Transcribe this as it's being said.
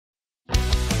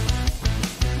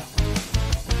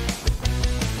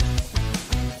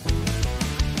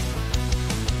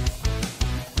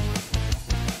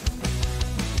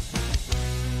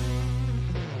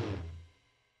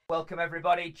Welcome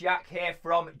everybody, Jack here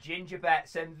from Ginger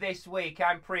Bets, and this week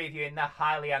I'm previewing the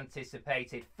highly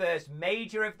anticipated first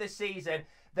major of the season,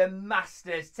 the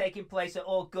Masters, taking place at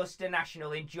Augusta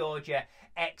National in Georgia,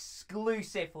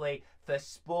 exclusively for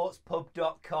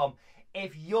sportspub.com.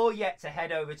 If you're yet to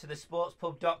head over to the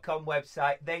sportspub.com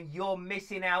website, then you're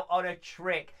missing out on a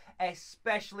trick,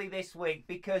 especially this week,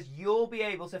 because you'll be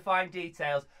able to find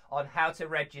details on how to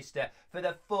register for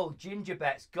the full Ginger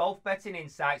Bets Golf Betting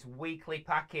Insights weekly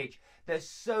package. There's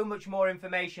so much more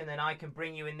information than I can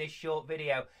bring you in this short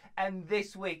video. And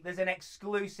this week, there's an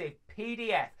exclusive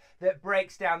PDF that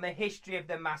breaks down the history of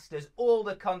the Masters, all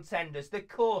the contenders, the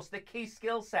course, the key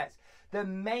skill sets, the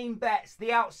main bets,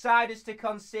 the outsiders to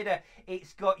consider.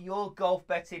 It's got your golf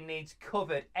betting needs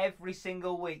covered every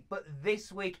single week. But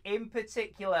this week in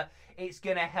particular, it's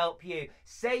going to help you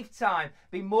save time,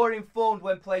 be more informed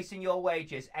when placing your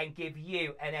wagers, and give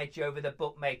you an edge over the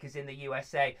bookmakers in the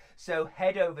USA. So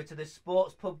head over to the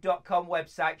sportspub.com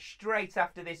website straight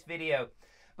after this video.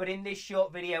 But in this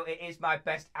short video, it is my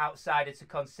best outsider to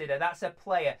consider. That's a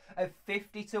player of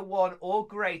 50 to 1 or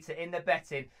greater in the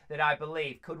betting that I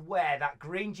believe could wear that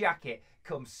green jacket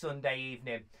come Sunday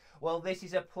evening. Well, this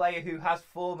is a player who has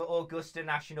form at Augusta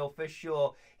National for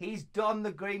sure. He's donned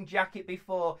the green jacket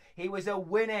before. He was a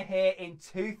winner here in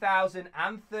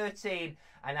 2013,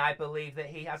 and I believe that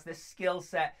he has the skill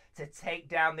set to take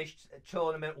down this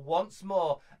tournament once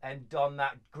more and don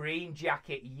that green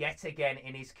jacket yet again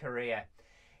in his career.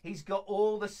 He's got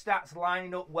all the stats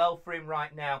lining up well for him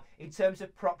right now. In terms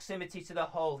of proximity to the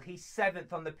hole, he's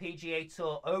 7th on the PGA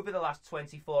Tour over the last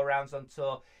 24 rounds on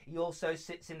tour. He also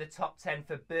sits in the top 10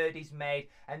 for birdies made,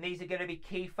 and these are going to be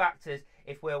key factors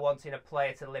if we're wanting a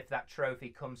player to lift that trophy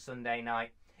come Sunday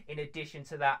night. In addition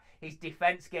to that, his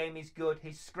defence game is good.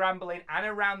 His scrambling and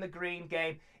around the green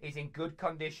game is in good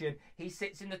condition. He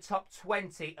sits in the top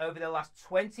 20 over the last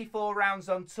 24 rounds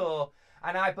on tour.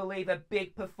 And I believe a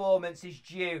big performance is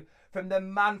due from the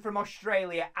man from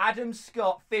Australia, Adam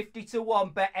Scott, 50 to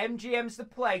 1. But MGM's the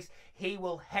place. He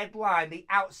will headline the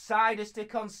outsiders to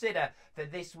consider for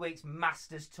this week's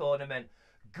Masters tournament.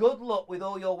 Good luck with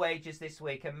all your wagers this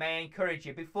week, and may I encourage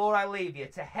you, before I leave you,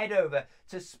 to head over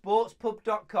to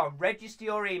sportspub.com, register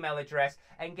your email address,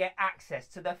 and get access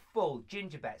to the full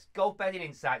Ginger Bets Golf Betting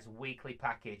Insights weekly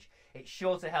package. It's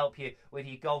sure to help you with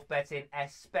your golf betting,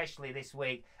 especially this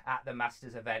week at the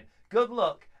Masters event. Good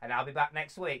luck, and I'll be back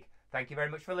next week. Thank you very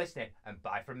much for listening, and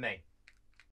bye from me.